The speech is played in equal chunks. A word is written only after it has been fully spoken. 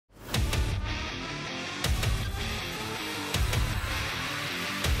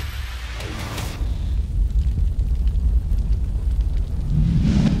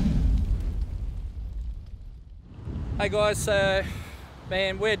Hey guys, so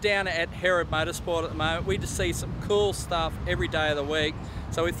man, we're down at Herrod Motorsport at the moment. We just see some cool stuff every day of the week.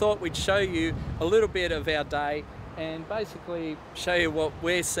 So we thought we'd show you a little bit of our day and basically show you what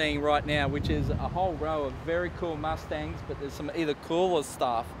we're seeing right now, which is a whole row of very cool Mustangs, but there's some either cooler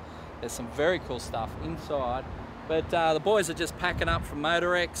stuff, there's some very cool stuff inside. But the boys are just packing up from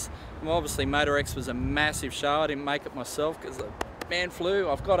MotorX. Well, obviously MotorX was a massive show. I didn't make it myself because the man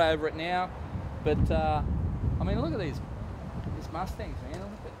flew. I've got over it now. But I mean, look at these Mustangs, man.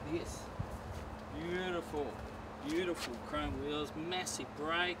 Look at this. Beautiful, beautiful chrome wheels, massive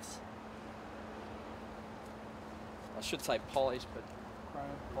brakes. I should say polished, but chrome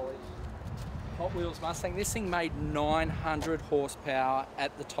polished. Hot Wheels Mustang. This thing made 900 horsepower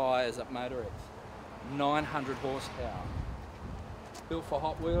at the tyres at MotorX. 900 horsepower. Built for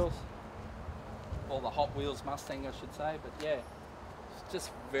Hot Wheels. Or the Hot Wheels Mustang, I should say. But yeah, it's just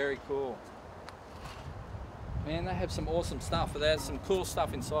very cool. Man, they have some awesome stuff, but there's some cool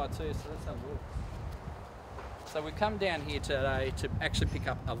stuff inside too, so let's have a look. So we've come down here today to actually pick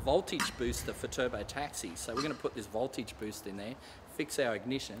up a voltage booster for Turbo Taxi. So we're going to put this voltage boost in there, fix our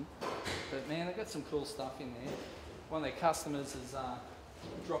ignition. But man, they've got some cool stuff in there. One of their customers has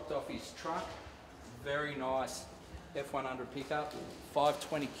dropped off his truck. Very nice F100 pickup,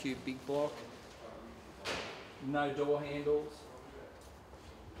 520 cube big block, no door handles.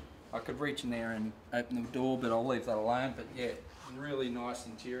 I could reach in there and open the door, but I'll leave that alone. But yeah, really nice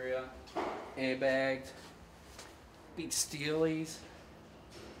interior, airbagged, big steelies.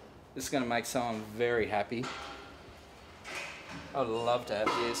 This is going to make someone very happy. I'd love to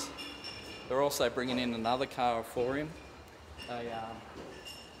have this. They're also bringing in another car for him.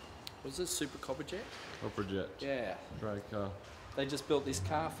 Was this Super Copperjet? Copperjet. Yeah. Great car. They just built this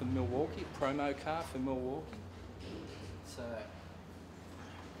car for Milwaukee, promo car for Milwaukee. So,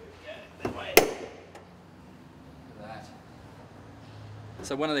 that way. Look at that.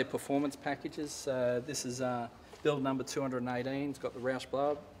 So one of their performance packages, this is build number 218, it's got the Roush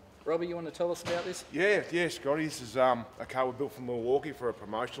blower. Robbie, you want to tell us about this? Yeah, Scotty, this is a car we built for Milwaukee for a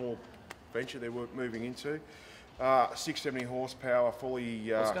promotional venture they're moving into. 670 horsepower,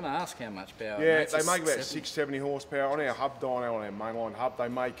 fully... I was going to ask how much power. Yeah, they make about 670 horsepower. On our hub dyno, on our mainline hub, they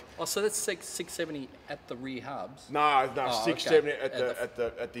make... Oh, so that's 670 at the rear hubs? No, oh, 670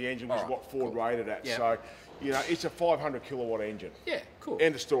 okay. at the engine, which is what Ford rated at. Yep. So, you know, it's a 500 kilowatt engine. Yeah, cool.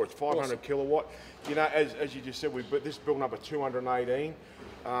 End of story, it's 500 awesome. Kilowatt. You know, as you just said, this is build number 218.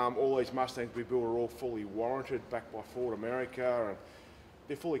 All these Mustangs we build are all fully warranted, backed by Ford America, and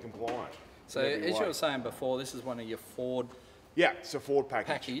they're fully compliant. So as you were saying before, this is one of your Ford... Yeah, it's a Ford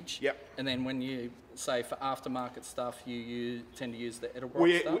package. Yep. And then when you say for aftermarket stuff, you tend to use the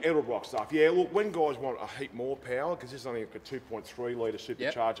Edelbrock stuff? Edelbrock stuff, yeah. Look, when guys want a heap more power, because this is only like a 2.3 litre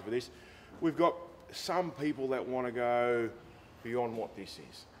supercharger for this, we've got some people that want to go beyond what this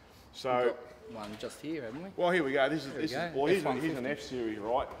is. So we've got one just here, haven't we? Well, here we go. Here's an F series,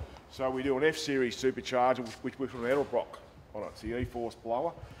 right? So we do an F series supercharger, which with an Edelbrock on it. It's the E-Force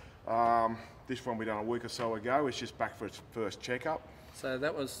blower. This one we done a week or so ago. It's just back for its first checkup. So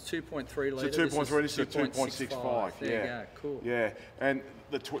that was 2.3 litre. So 2.3. This is 2.65. There you go. Cool. Yeah, and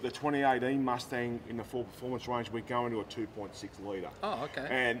the 2018 Mustang in the full performance range, we're going to a 2.6 litre. Oh, okay.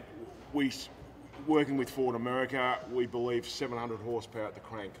 And working with Ford America, we believe 700 horsepower at the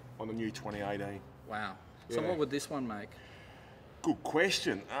crank on the new 2018. Wow. So what would this one make? Good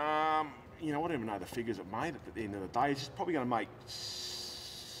question. You know, I don't even know the figures it made at the end of the day. It's probably going to make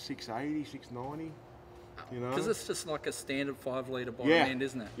 680, 690. You know, because it's just like a standard 5 litre bottom end,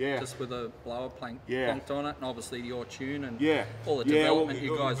 isn't it? Yeah. Just with a blower planked on it, and obviously your tune and all the development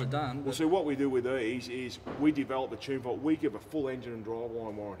you guys have done. Well, so what we do with these is we develop the tune vault. We give a full engine and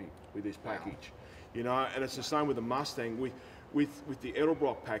driveline warranty with this package. Wow. You know, and it's the same with the Mustang. With the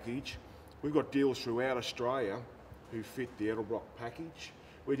Edelbrock package, we've got dealers throughout Australia who fit the Edelbrock package.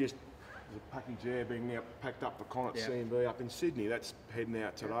 There's a package there being now packed up for Con at C&B up in Sydney. That's heading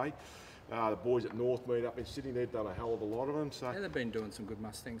out today. The boys at Northmead up in Sydney, they've done a hell of a lot of them. So they've been doing some good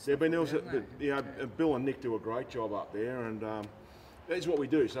Mustangs. They've been doing, you know, Bill and Nick do a great job up there, and that's what we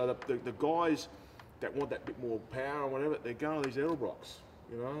do. So the guys that want that bit more power or whatever, they're going to these Edelbrocks,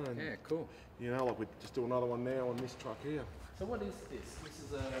 you know. And, yeah, cool. You know, like we just do another one now on this truck here. So what is this? This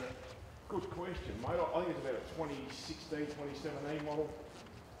is a... Good question, mate. I think it's about a 2016, 2017 model.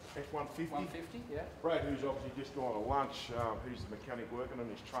 F-150. 150, yeah. Brad, who's obviously just gone to lunch, who's the mechanic working on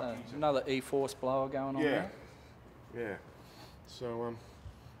his truck. So another E-Force blower going on there? Yeah. So,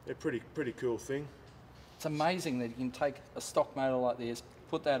 they're pretty cool thing. It's amazing that you can take a stock motor like this,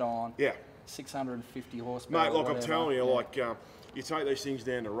 put that on, 650 horsepower. Mate, like I'm telling you, like, you take these things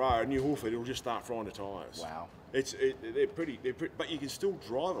down the road and you hoof it, it'll just start frying the tyres. Wow. They're pretty, but you can still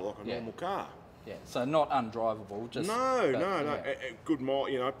drive it like a normal car. Yeah, so not undrivable, just... No. A good mile,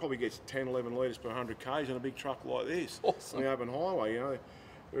 you know, it probably gets 10, 11 litres per 100 k's on a big truck like this. Awesome. On the open highway, you know,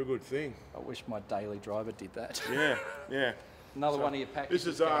 they're a good thing. I wish my daily driver did that. Yeah. Another one of your packages.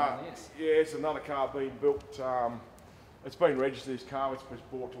 This is, it's another car being built. It's been registered, this car. It's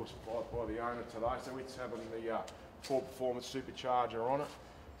brought to us by the owner today. So it's having the Ford Performance Supercharger on it.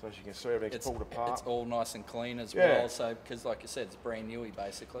 So as you can see, everything's pulled apart. It's all nice and clean as well. So, because like you said, it's brand newy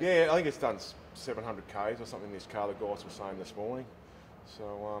basically. Yeah, I think it's done 700 k's or something. This car, the guys were saying this morning.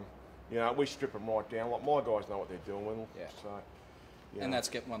 So, you know, we strip them right down. Like my guys know what they're doing with them. Yeah. So, and that's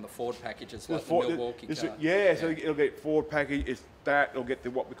getting one of the Ford packages, like the Milwaukee car. So it'll get Ford package. It's that. It'll get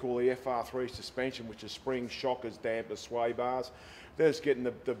what we call the FR3 suspension, which is springs, shockers, dampers, sway bars. There's getting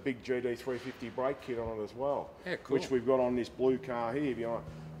the big GD350 brake kit on it as well. Yeah, cool. Which we've got on this blue car here. If you want,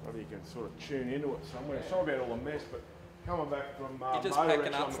 maybe you can sort of tune into it somewhere. Sorry about all the mess, but coming back from you're just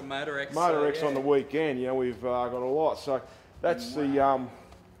packing up from Motor-X. Motor-X on the weekend, you know, we've got a lot. So that's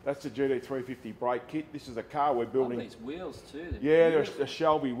that's the GD350 brake kit. This is a car we're building. These wheels too. There's a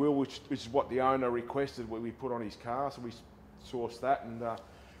Shelby wheel, which is what the owner requested. We put on his car, so we sourced that, and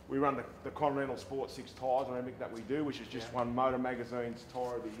we run the Continental Sport 6 tyres on everything that we do, which is just won Motor Magazine's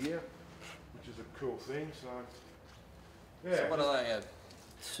Tyre of the Year, which is a cool thing. So So what are they?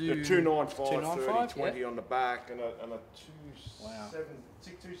 The 295, 30, 20 on the back, and a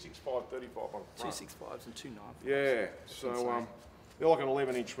 265, 35 on the front. 265s and 295s. Yeah, so they're like an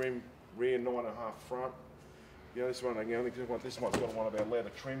 11-inch rim rear, 9.5 front. Yeah, this one again. I think this one's got one of our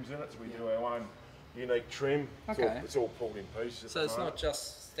leather trims in it, so we do our own unique trim. It's all pulled in pieces. So it's not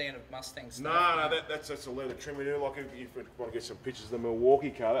just standard Mustang stuff. No, that's a leather trim we do. Like if you want to get some pictures of the Milwaukee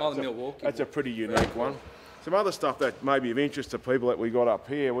car, the Milwaukee. That's a pretty unique one. Some other stuff that may be of interest to people that we got up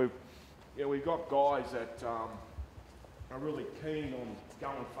here. We've got guys that are really keen on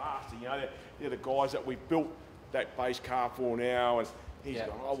going faster. You know, they're the guys that we built that base car for now, and he's going,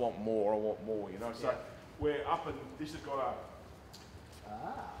 I want more. You know, so we're up, and this has got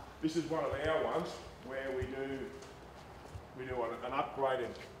this is one of our ones where we do an upgraded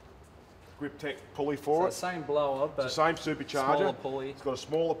grip tech pulley for it. Same blower, but it's the same supercharger. Smaller pulley. It's got a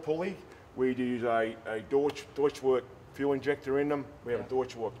smaller pulley. We use a Deutschwerk fuel injector in them. We have a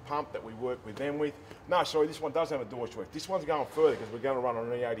Deutschwerk pump that we work with them with. No, sorry, this one does have a Deutschwerk. This one's going further because we're going to run on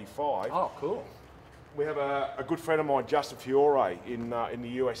an E85. Oh, cool. We have a good friend of mine, Justin Fiore, in the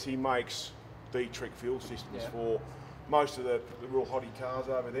US. He makes D-Trick fuel systems for most of the real hottie cars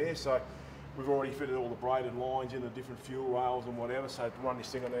over there. So we've already fitted all the braided lines in the different fuel rails and whatever. So to run this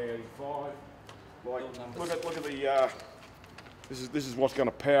thing on E85, look at the. This is what's going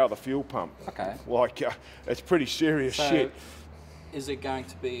to power the fuel pump. Okay. Like it's pretty serious shit. Is it going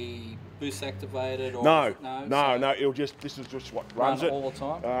to be boost activated or no? This is just what runs it all the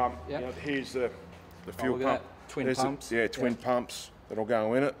time. You know, here's the fuel pump. Twin pumps. Twin pumps that'll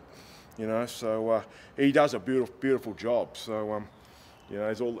go in it. You know, so he does a beautiful job. So you know,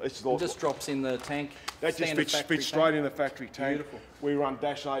 it's all just drops in the tank. That just fits straight in the factory tank. Beautiful. We run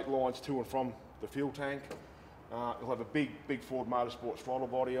 -8 lines to and from the fuel tank. It'll have a big Ford Motorsport throttle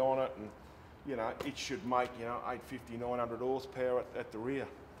body on it, and you know it should make 850, 900 horsepower at the rear.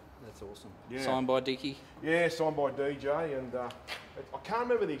 That's awesome. Yeah. Signed by Dickie. Yeah, signed by DJ, and I can't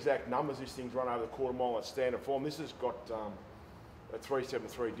remember the exact numbers. This thing's run over the quarter mile at standard form. This has got a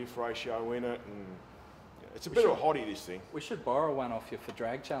 373 diff ratio in it, and it's a bit of a hottie. This thing. We should borrow one off you for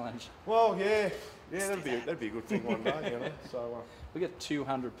drag challenge. Well, yeah, that'd be a good thing one day, you know. So. We get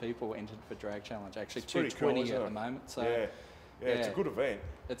 200 people entered for drag challenge. Actually, 220 cool, at the moment. So yeah, it's a good event.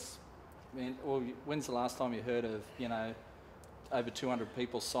 When's the last time you heard of over 200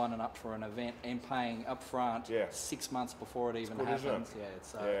 people signing up for an event and paying up front 6 months before it even happens?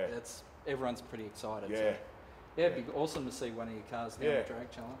 It's everyone's pretty excited. Yeah. So, it'd be awesome to see one of your cars down the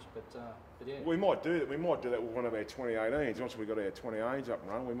drag challenge. But yeah, we might do that. We might do that with one of our 2018s. Once we got our 2018s up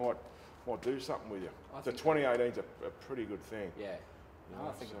and running, we might do something with you. The 2018's a pretty good thing. Yeah.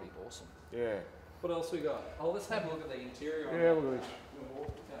 I think it'd be awesome. Yeah. What else we got? Oh, let's have a look at the interior. Look at this.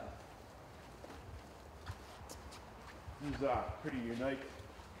 This is pretty unique.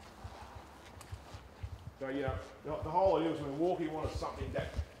 So the whole idea was Milwaukee wanted something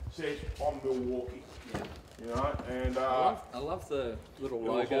that says I'm Milwaukee. Yeah. You know, and I love the little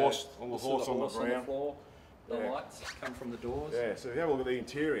logo. Horse on the ground. Floor. The lights come from the doors. Yeah. So if you have a look at the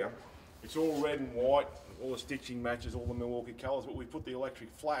interior, it's all red and white. All the stitching matches all the Milwaukee colours, but we put the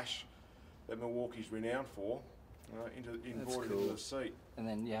electric flash that Milwaukee's renowned for embroidered into the seat. And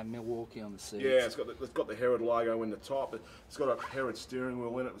then Milwaukee on the seat. Yeah, it's got the Herrod logo in the top. It's got a Herrod steering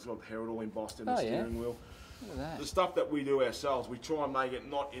wheel in it. It's got Herrod all embossed in the steering wheel. Look at that. The stuff that we do ourselves, we try and make it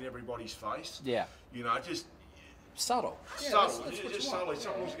not in everybody's face. Yeah. You know, just Subtle. subtle. That's what Just you want. subtly.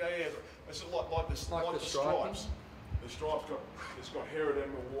 Some people go, yeah, it's like the Like the stripes. The stripes it's got Herrod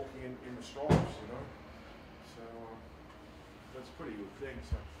walking in the stripes, you know. So that's a pretty good thing.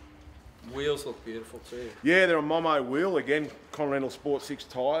 So. Wheels look beautiful too. Yeah, they're a Momo wheel again, Continental Sport 6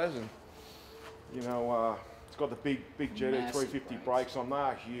 tyres, and you know it's got the big GT Massive 350 brakes on.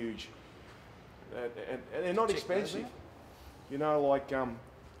 They're huge, and they're not expensive. You know, like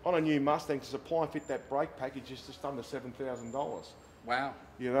on a new Mustang, to supply and fit that brake package is just under $7,000. Wow.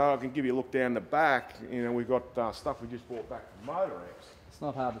 You know, I can give you a look down the back. You know, we've got stuff we just bought back from Motorex. It's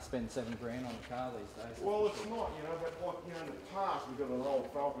not hard to spend $7 grand on a car these days. Well, it's not, you know, but like, you know, in the past, we've got an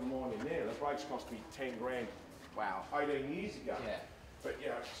old Falcon line in there. The brakes cost me 10 grand. Wow. 18 years ago. Yeah. But, you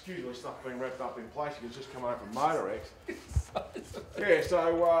know, excuse me, stuff being wrapped up in plastic has just come over from Motorex. Yeah,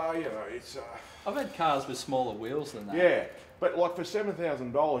 so, you know, it's... I've had cars with smaller wheels than that. Yeah, but like for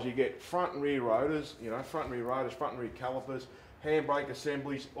 $7,000, you get front and rear rotors, you know, front and rear calipers, handbrake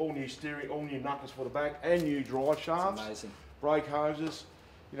assemblies, all new steering, all new knuckles for the back, and new drive shafts. It's amazing. Brake hoses,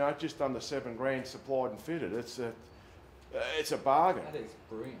 you know, just under $7 grand supplied and fitted. It's a bargain. That is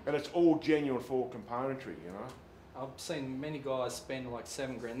brilliant. And it's all genuine Ford componentry, you know. I've seen many guys spend like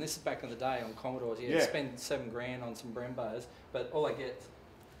 $7 grand. This is back in the day on Commodores. Yeah. Spend $7 grand on some Brembos, but all they get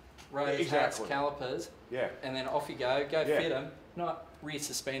rotors, hats, calipers, and then off you go fit them. Not rear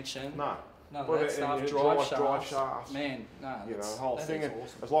suspension. No. None of that stuff. Drive shafts. Man, no. You know, the whole thing.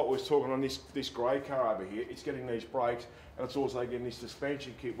 Awesome. It's like we was talking on this grey car over here. It's getting these brakes, and it's also getting this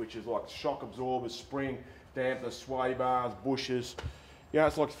suspension kit, which is like shock absorbers, spring dampers, sway bars, bushes. Yeah,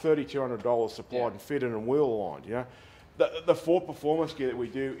 it's like $3,200 supplied and fitted and wheel aligned. You know, the Ford Performance gear that we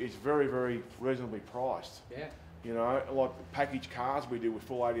do is very, very reasonably priced. Yeah. You know, like the package cars we do with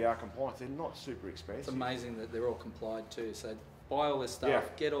full ADR compliance, they're not super expensive. It's amazing that they're all complied too. So buy all this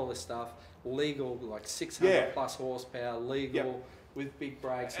stuff, get all this stuff, legal, like 600 plus horsepower, legal, with big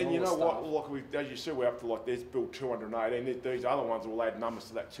brakes and all you know stuff. what, like as you see, we're up to like, there's built 218, these other ones will add numbers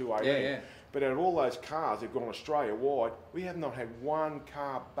to that 218. Yeah. But out of all those cars, they've gone Australia-wide, we have not had one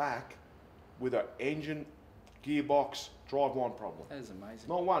car back with an engine, gearbox, driveline problem. That is amazing.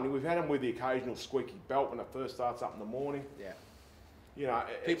 Not one. We've had them with the occasional squeaky belt when it first starts up in the morning. Yeah. You know,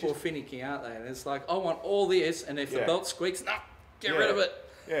 people are finicky, aren't they? And it's like, I want all this, and if the belt squeaks, get rid of it.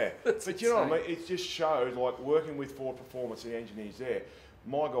 Yeah, but you know what I mean? It just shows, like, working with Ford Performance, the engineers there,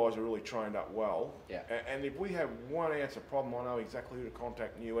 my guys are really trained up well. Yeah. And if we have 1 ounce of problem, I know exactly who to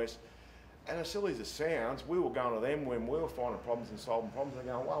contact in the US. And as silly as it sounds, we were going to them when we were finding problems and solving problems.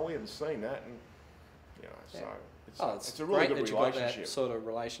 They're going, well, we haven't seen that. And, you know, so it's a really good relationship. Great that you've got that sort of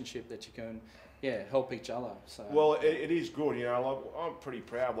relationship that you can, help each other. So. Well, it is good. You know, like, I'm pretty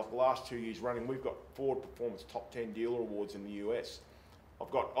proud. Like the last 2 years running, we've got Ford Performance Top 10 Dealer Awards in the US.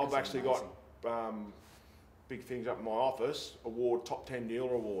 I've actually got big things up in my office. Top 10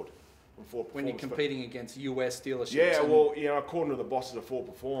 Dealer Award from Ford Performance. When you're competing against US dealerships. Yeah, well, you know, according to the bosses of Ford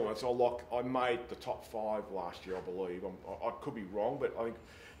Performance, I made the top 5 last year, I believe. I could be wrong, but I think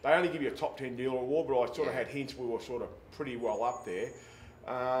they only give you a top 10 dealer award, but I sort of had hints we were sort of pretty well up there.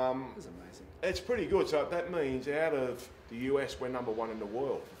 That's amazing. It's pretty good. So that means out of the US, we're #1 in the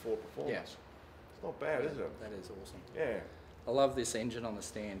world for Ford Performance. Yeah. It's not bad, is it? That is awesome. Yeah. I love this engine on the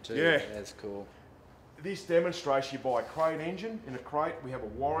stand too. Yeah. That's cool. This demonstrates you buy a crate engine. In a crate, we have a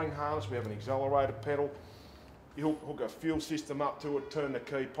wiring harness, we have an accelerator pedal. You hook a fuel system up to it, turn the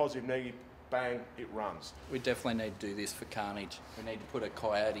key, positive, negative, bang, it runs. We definitely need to do this for Carnage. We need to put a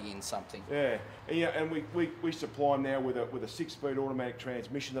Coyote in something. Yeah, and we supply them now with a 6-speed automatic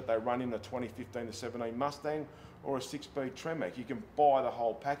transmission that they run in the 2015 to 17 Mustang or a 6-speed Tremec. You can buy the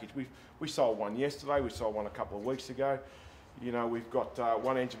whole package. We sold one yesterday, we sold one a couple of weeks ago. You know, we've got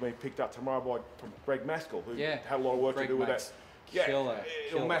one engine being picked up tomorrow from Greg Maskell, who had a lot of work to do with that. Yeah,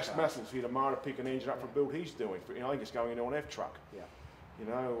 it'll Maskell's here tomorrow to pick an engine up for a build he's doing. I think it's going into an F truck. Yeah. You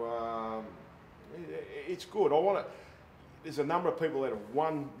know, it's good. There's a number of people that have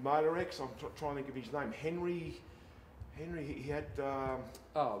won Motorex. I'm trying to think of his name. Henry, he had...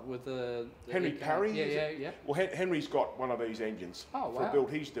 with the Henry Parry? Yeah. Well, Henry's got one of these engines for a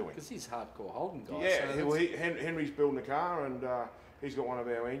build he's doing. Because he's hardcore Holden guy. Yeah, so Henry's building a car and he's got one of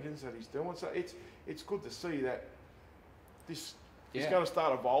our engines that he's doing. So it's good to see that this is going to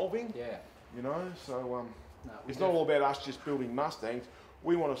start evolving. Yeah. You know, so it's not all about us just building Mustangs.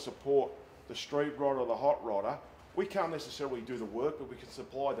 We want to support the street rodder, the hot rodder. We can't necessarily do the work, but we can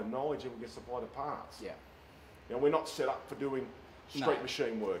supply the knowledge and we can supply the parts. Yeah. You know, we're not set up for doing street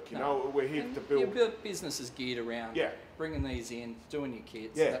machine work. You know, we're here to build. Your business is geared around bringing these in, doing your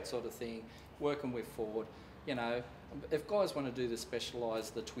kits, that sort of thing, working with Ford. you know, if guys want to do the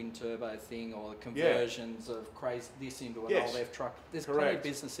specialised, the twin turbo thing, or the conversions of crazy this into an old F truck, there's plenty of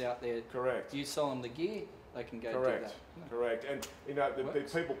business out there. Correct. You sell them the gear, they can go do that. Correct. And you know, the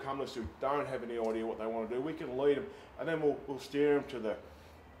people come to us who don't have any idea what they want to do, we can lead them, and then we'll steer them to the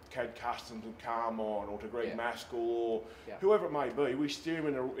CAD Customs and Carmine, or to Greg Maskell, or whoever it may be. We steer them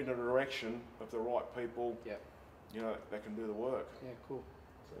in a direction of the right people. You know, that can do the work. Yeah, cool.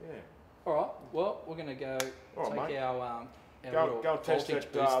 So yeah. All right. Well, we're going to go take our go test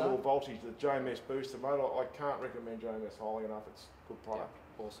that little voltage, the JMS booster, mate. I can't recommend JMS highly enough. It's a good product.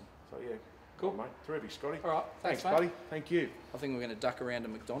 Yeah, awesome. So yeah. Cool, mate. Terrific, Scotty. All right. Thanks, buddy. Thank you. I think we're going to duck around to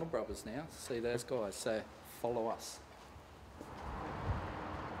McDonald Brothers now. See those guys. So follow us.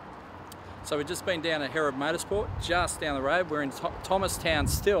 So we've just been down at Herrod Motorsport, just down the road. We're in Thomastown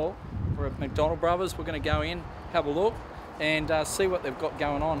still. We're at McDonald Brothers. We're going to go in, have a look, and see what they've got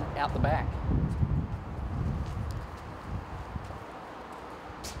going on out the back.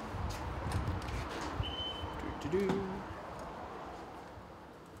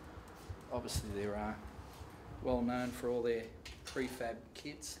 Obviously they're well known for all their prefab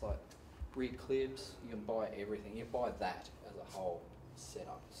kits, like rear clips. You can buy everything. You buy that as a whole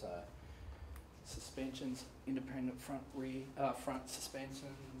setup. So suspensions, independent front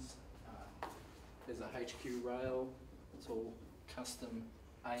suspensions. There's a HQ rail. It's all custom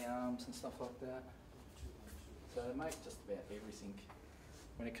A-arms and stuff like that. So they make just about everything.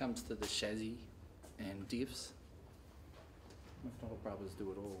 When it comes to the chassis and diffs, McDonald Brothers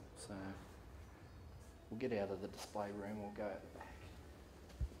do it all. So we'll get out of the display room, we'll go out the back.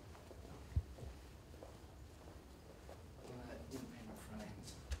 Independent front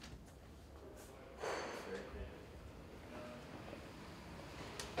ends. Very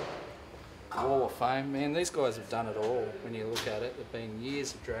cool. Wall of Fame, man, these guys have done it all when you look at it. They've been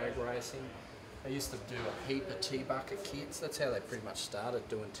years of drag racing. They used to do a heap of T-bucket kits. That's how they pretty much started,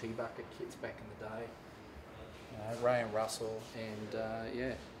 doing T-bucket kits back in the day. Ray and Russell, and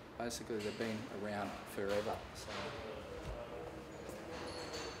yeah, basically they've been around forever. So,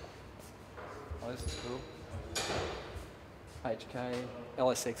 oh, this is cool. HK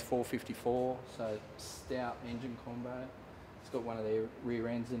LSX 454, so stout engine combo. It's got one of their rear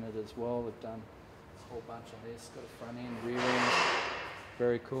ends in it as well. They've done a whole bunch of this. Got a front end, rear end.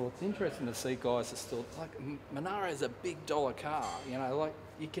 Very cool. It's interesting to see guys are still like Monaro is a big dollar car. You know, like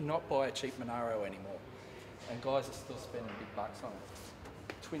you cannot buy a cheap Monaro anymore. And guys are still spending big bucks on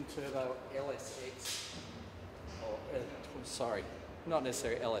it. Twin turbo LSX, or sorry, not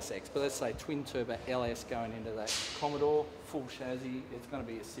necessarily LSX, but let's say twin turbo LS going into that Commodore, full chassis. It's going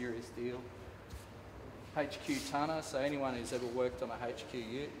to be a serious deal. HQ tonner, so anyone who's ever worked on a HQ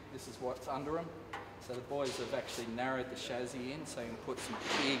ute, this is what's under them. So the boys have actually narrowed the chassis in, so you can put some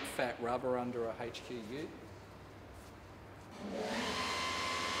big fat rubber under a HQ ute.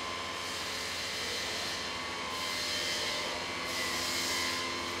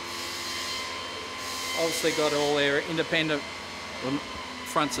 Obviously got all their independent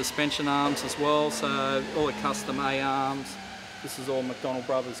front suspension arms as well, so all the custom A-arms. This is all McDonald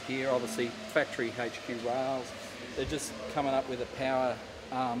Brothers gear, obviously factory HQ rails. They're just coming up with a power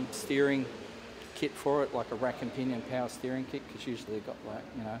steering kit for it, like a rack and pinion power steering kit, because usually they've got, like,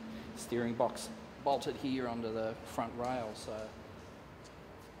 you know, steering box bolted here onto the front rail. So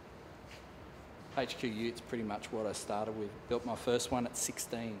HQ Ute's pretty much what I started with. Built my first one at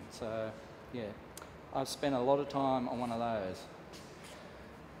 16, so yeah. I've spent a lot of time on one of those.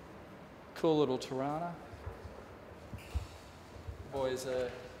 Cool little Tirana. Boys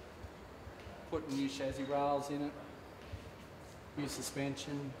are putting new chassis rails in it. New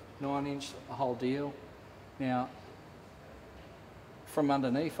suspension, 9-inch, a whole deal. Now, from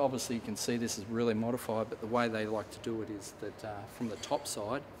underneath, obviously you can see this is really modified, but the way they like to do it is that from the top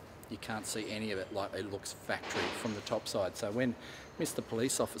side, you can't see any of it, like it looks factory from the top side. So when Mr.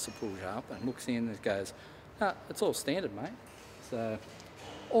 Police Officer pulls up and looks in and goes, "Ah, it's all standard, mate." So,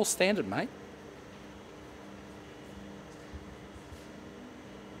 all standard, mate.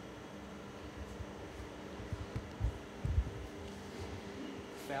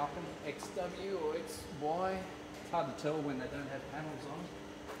 Falcon XW or XY, it's hard to tell when they don't have panels on.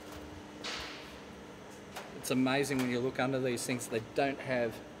 It's amazing when you look under these things, they don't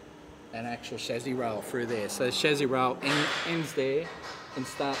have an actual chassis rail through there. So the chassis rail ends there and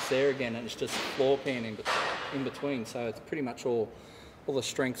starts there again, and it's just floor pan in between. So it's pretty much all the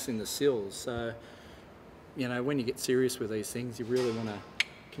strengths in the sills. So, you know, when you get serious with these things, you really want to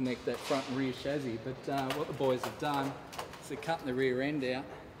connect that front and rear chassis. But what the boys have done is they're cutting the rear end out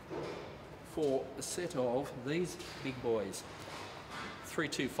for a set of these big boys.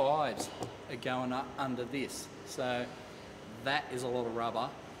 325s are going up under this. So that is a lot of rubber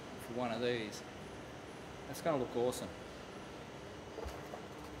for one of these. That's going to look awesome.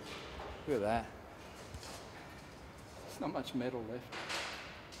 Look at that. There's not much metal left.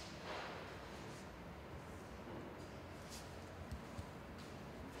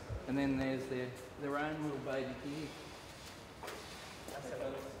 And then there's their own little baby here.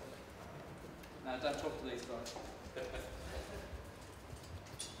 No, don't talk to these guys.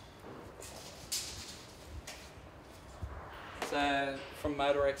 So, from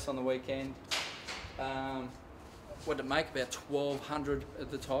Motorex on the weekend, what did it make? About 1,200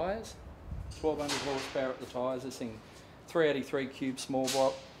 at the tyres. 1,200 horsepower at the tyres. This thing, 383 cube small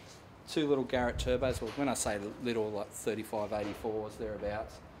block, 2 little Garrett turbos. Well, when I say little, like 3584s,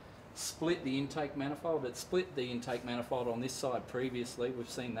 thereabouts. Split the intake manifold. It split the intake manifold on this side previously. We've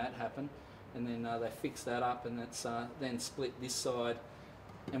seen that happen. And then they fixed that up, and it's then split this side.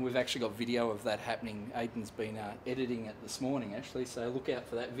 And we've actually got video of that happening. Aiden's been editing it this morning, actually, so look out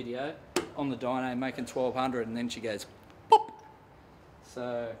for that video on the dyno making 1,200, and then she goes, pop!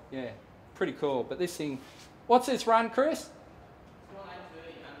 So, yeah, pretty cool. But this thing, what's this run, Chris?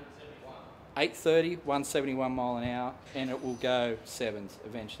 830, 171 mile an hour, and it will go 7s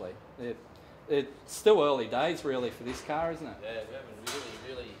eventually. It's still early days, really, for this car, isn't it? Yeah, we haven't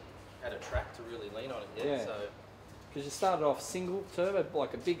really had a track to really lean on it yet. Yeah. So. Because you started off single turbo,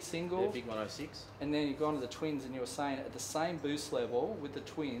 like a big single. Yeah, big 106. And then you've gone to the twins, and you were saying at the same boost level with the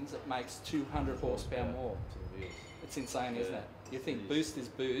twins, it makes 200 horsepower more. To the wheels. It's insane, isn't it? You think It boost is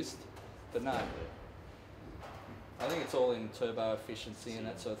boost, but no. Yeah. I think it's all in turbo efficiency and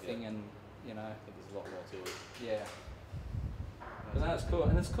that sort of thing, and you know, I think there's a lot more to it. yeah. But no, it's cool,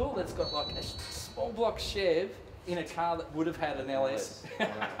 and it's cool that it's got like a small block Chev in a car that would have had an LS. I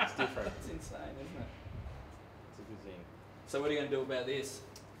know, it's different. It's insane, isn't it? It's a good thing. So what are you going to do about this?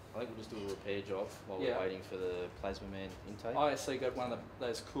 I think we'll just do a repair job while Yeah. we're waiting for the Plasma Man intake. Oh, so you got one of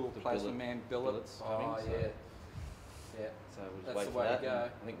those cool The Plasma billet- Man billets billets. coming, Oh, so- yeah. Yeah. So we'll just That's wait the for way to that. go.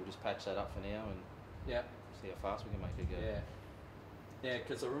 And I think we'll just patch that up for now and Yeah. see how fast we can make it go. Yeah. Yeah,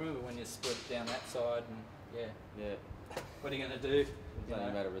 because I remember when you split down that side, and yeah. Yeah. What are you going to do? It's You only a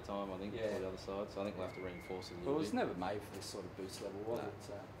know? matter of time, I think, Yeah. for the other side. So I think we'll have to reinforce it a Well, little it was bit. never made for this sort of boost level, was No. it?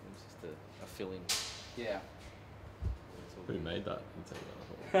 So, It's just a fill-in. yeah. It's all Who good. made that? You take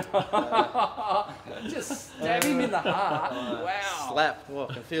that. Just stab him in the heart. Wow. Slap. Oh,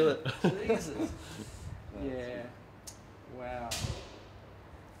 I can feel it. Jesus. Yeah. Wow.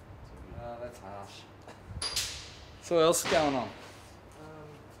 Oh, that's harsh. So what else is going on?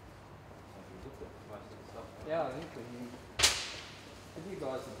 Yeah, I think if you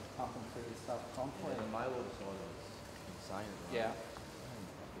guys are just pumping through this stuff Yeah, constantly. the mail order side was insane. at the Yeah. moment.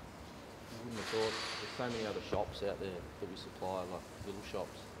 I wouldn't have thought there's so many other shops out there that we supply, like little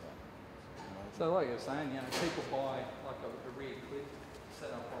shops. So like you were saying, you know, people buy like a rear clip,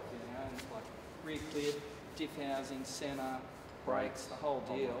 set up off your own, like rear clip, diff housing, centre, brakes, the whole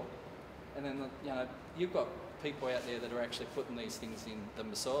deal. And then, you know, you've got people out there that are actually putting these things in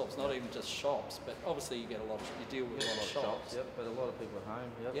themselves, not even just shops, but obviously you get a lot of, you deal with a lot of shops. Yep, but a lot of people at home.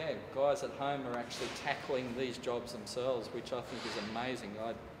 Yep. Yeah, guys at home are actually tackling these jobs themselves, which I think is amazing.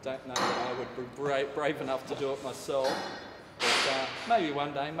 I don't know that I would be brave enough to do it myself. But maybe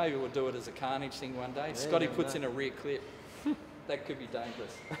one day, maybe we'll do it as a Carnage thing one day. Yeah, Scotty never puts know. in a rear clip. That could be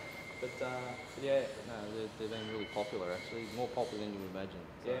dangerous. But yeah, No, they've been really popular actually, more popular than you would imagine.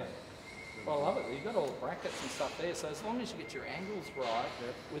 So, yeah. Well, I love it. You've got all the brackets and stuff there, so as long as you get your angles right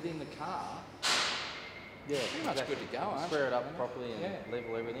within the car, Yeah, pretty much good to go, aren't Square you? it up You know? properly and Yeah.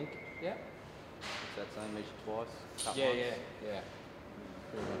 level everything. yeah. It's that same measure twice. Cut Yeah, once. yeah.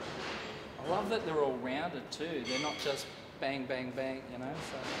 Pretty much. I love that they're all rounded too. They're not just bang, bang, bang, you know,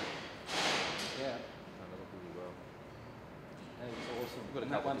 so yeah. No, they look really well. That is awesome. We've got a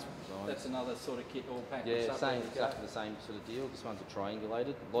And that couple of one's, different designs. that's another sort of kit all packaged Yeah, up. same, ready to go. exactly the same sort of deal. This one's a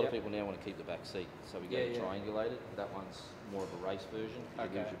triangulated. A lot Yep. of people now want to keep the back seat, so we go Yeah, to yeah. triangulated. That one's more of a race version. You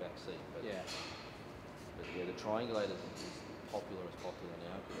Okay. lose your back seat. But Yeah. But yeah, the triangulated is popular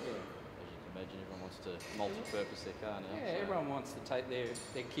now. 'Cause Yeah. as you can imagine, everyone wants to multi-purpose their car now. Yeah, so everyone wants to take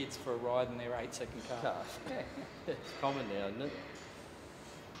their kids for a ride in their 8-second car. Car. Yeah. It's common now, isn't it?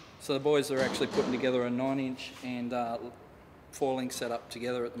 So the boys are actually putting together a 9-inch and 4-link setup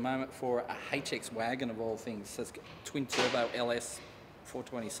together at the moment for a HX wagon of all things. So it's got twin turbo LS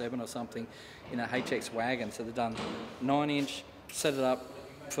 427 or something in a HX wagon. So they've done 9-inch, set it up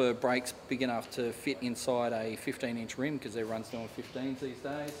for brakes big enough to fit inside a 15-inch rim because everyone's doing 15s these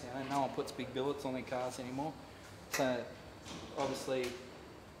days. You know, no one puts big billets on their cars anymore. So obviously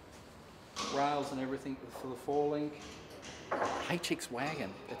rails and everything for the 4-link. HX wagon.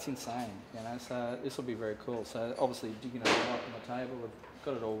 That's insane, you know. So this will be very cool. So obviously digging it all up on the table. We've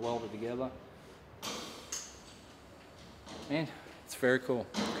got it all welded together. Man, it's very cool.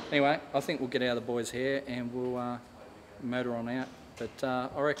 Anyway, I think we'll get out of the boys' hair and we'll motor on out. But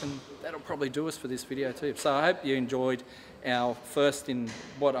I reckon that'll probably do us for this video too. So I hope you enjoyed our first in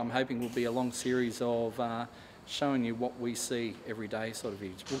what I'm hoping will be a long series of showing you what we see every day sort of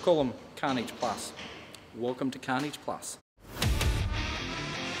videos. We'll call them Carnage Plus. Welcome to Carnage Plus.